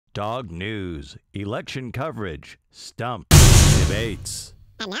dog news, election coverage, stump, debates.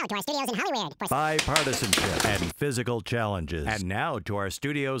 And now to our studios in Hollywood. Bipartisanship and physical challenges. And now to our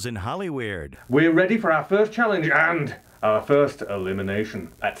studios in Hollywood. We're ready for our first challenge and our first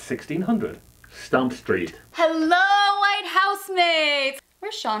elimination at 1600 Stump Street. Hello, White Housemates!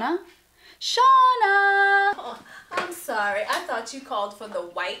 Where's Shauna? Shauna! Oh, I'm sorry. I thought you called for the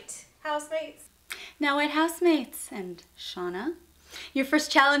White Housemates. Now, White Housemates and Shauna, your first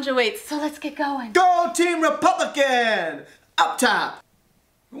challenge awaits, so let's get going. Go Team Republican! Up top!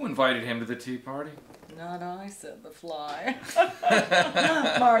 Who invited him to the tea party? Not I, said the fly.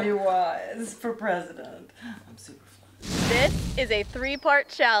 Marty Wise for president. I'm super fly. This is a three-part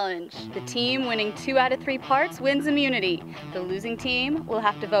challenge. The team winning 2 out of 3 parts wins immunity. The losing team will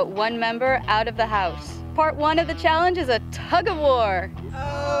have to vote 1 member out of the House. Part 1 of the challenge is a tug-o-war.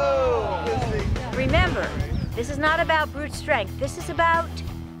 Remember, this is not about brute strength. This is about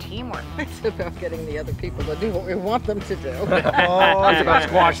teamwork. It's about getting the other people to do what we want them to do. It's about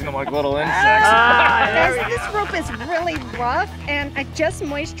squashing them like little insects. This rope is really rough, and I just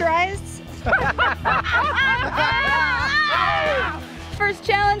moisturized. First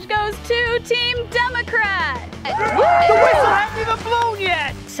challenge goes to Team Democrat. The whistle hasn't even blown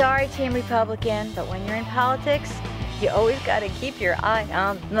yet. Sorry, Team Republican, but when you're in politics, you always gotta keep your eye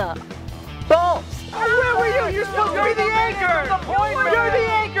on the balls. Where were you? You're supposed to be the anchor. You're the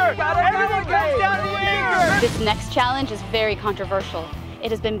anchor. Everything comes down to the anchor. This next challenge is very controversial.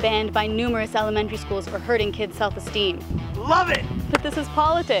 It has been banned by numerous elementary schools for hurting kids' self-esteem. Love it. But this is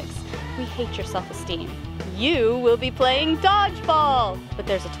politics. We hate your self-esteem. You will be playing dodgeball. But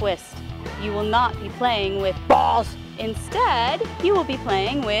there's a twist. You will not be playing with balls. Instead, you will be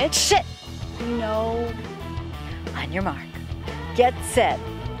playing with shit. No. On your mark. Get set.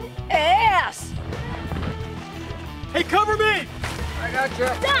 Ass! Hey, cover me. I got you.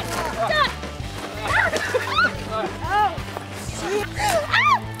 Stop!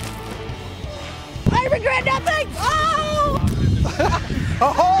 I regret nothing. Oh!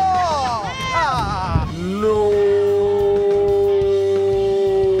 No!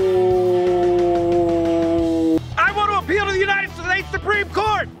 I want to appeal to the United States Supreme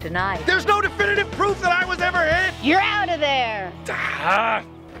Court. Denied. There's no definitive proof that I was ever hit. You're out of there.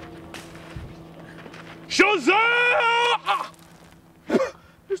 Shazam!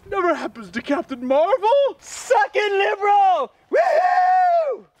 This never happens to Captain Marvel. Suck it, liberal!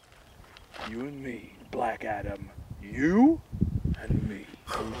 Woohoo! You and me, Black Adam. You and me.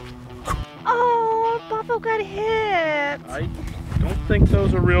 Oh, Buffalo got hit. I don't think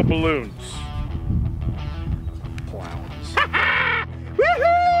those are real balloons. Clowns.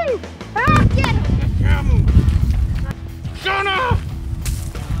 Woohoo! Ah, get him! Shauna!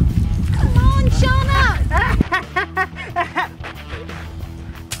 Come on, Shauna!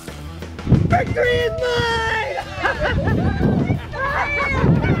 Victory is mine!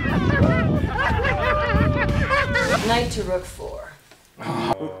 Knight to Rook 4.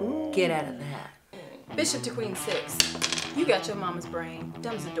 Get out of that. Bishop to Queen 6. You got your mama's brain.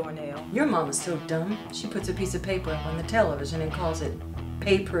 Dumb as a doornail. Your mom is so dumb, she puts a piece of paper up on the television and calls it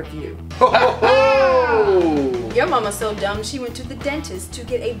pay-per-view. Your mama's so dumb she went to the dentist to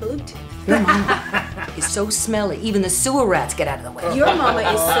get a Bluetooth. Your mama is so smelly, even the sewer rats get out of the way. Your mama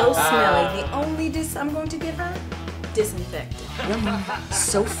is so smelly. The only I'm going to give her? Disinfectant. Your mama is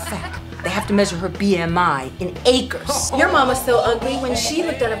so fat, they have to measure her BMI in acres. Your mama's so ugly, when she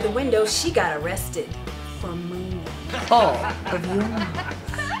looked out of the window, she got arrested for mooning. All of your mamas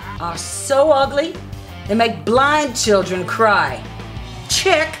are so ugly, they make blind children cry.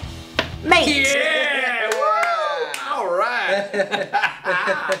 Check mate. Yeah! Woo! All right.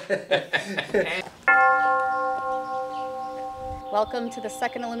 Welcome to the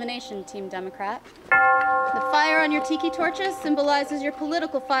second elimination, Team Democrat. The fire on your tiki torches symbolizes your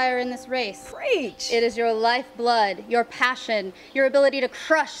political fire in this race. Preach. It is your lifeblood, your passion, your ability to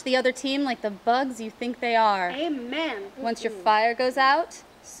crush the other team like the bugs you think they are. Amen. Once your fire goes out,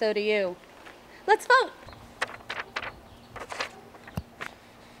 so do you. Let's vote.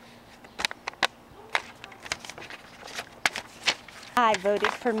 I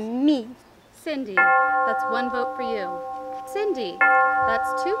voted for me. Cindy, that's 1 vote for you. Cindy,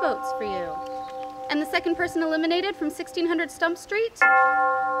 that's 2 votes for you. And the second person eliminated from 1600 Stump Street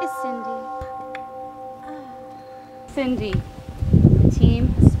is Cindy. Cindy, the team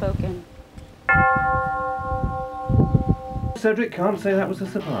has spoken. Cedric can't say that was a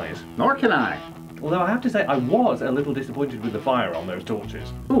surprise. Nor can I. Although I have to say I was a little disappointed with the fire on those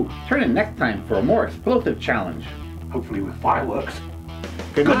torches. Ooh, tune in next time for a more explosive challenge. Hopefully with fireworks.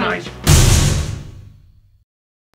 Good night.